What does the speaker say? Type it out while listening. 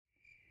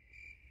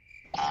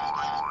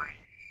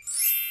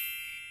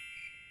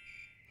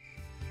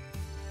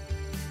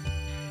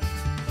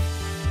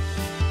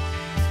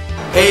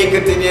Hey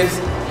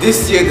Curtinians,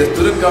 this year the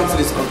Student Council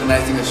is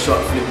organizing a short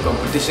film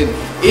competition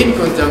in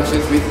conjunction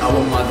with our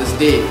Mother's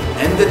Day,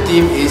 and the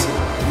theme is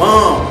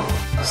Mom.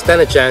 Stand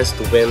a chance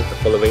to win the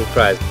following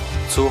prize: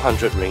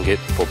 200 ringgit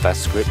for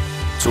best script,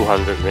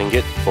 200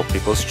 ringgit for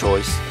People's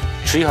Choice,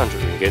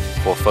 300 ringgit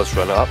for first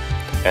runner-up,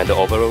 and the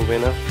overall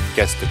winner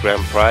gets the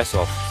grand prize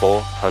of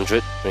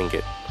 400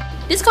 ringgit.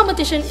 This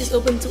competition is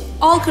open to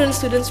all current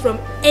students from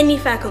any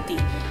faculty.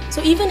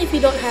 So even if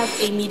you don't have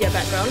a media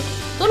background,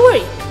 don't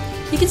worry,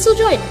 you can still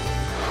join.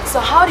 So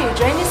how do you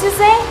join this, you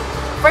say?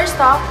 First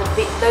off,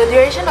 the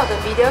duration of the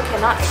video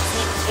cannot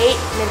exceed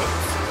 8 minutes.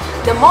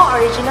 The more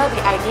original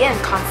the idea and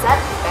concept,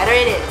 the better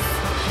it is.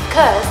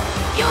 Cause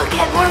you'll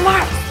get more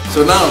marks.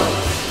 So now,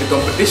 the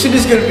competition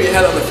is going to be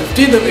held on the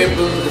 15th of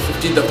April to the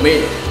 15th of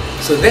May.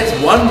 So that's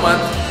 1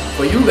 month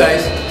for you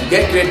guys to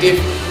get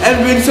creative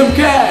and win some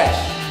cash.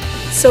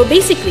 So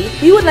basically,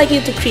 we would like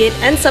you to create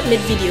and submit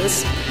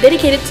videos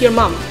dedicated to your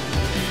mom.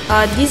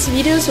 These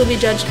videos will be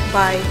judged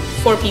by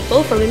 4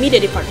 people from the media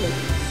department: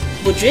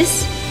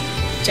 Budris,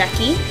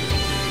 Jackie,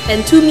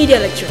 and 2 media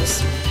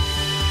lecturers.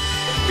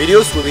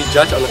 Videos will be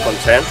judged on the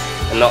content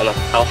and not on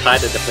how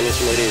high the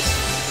definition it is.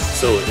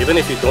 So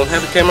even if you don't have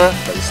a camera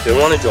but you still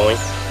want to join,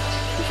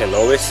 you can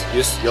always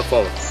use your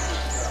phone.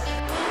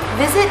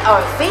 Visit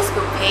our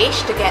Facebook page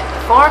to get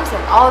the forms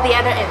and all the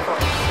other info.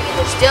 If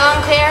it's still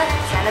unclear,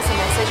 send us a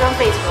message on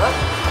Facebook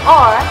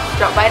or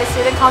drop by the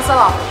Student Council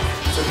office.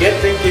 So get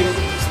thinking,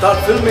 start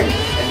filming,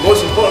 and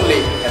most importantly,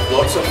 have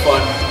lots of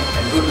fun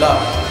and good luck.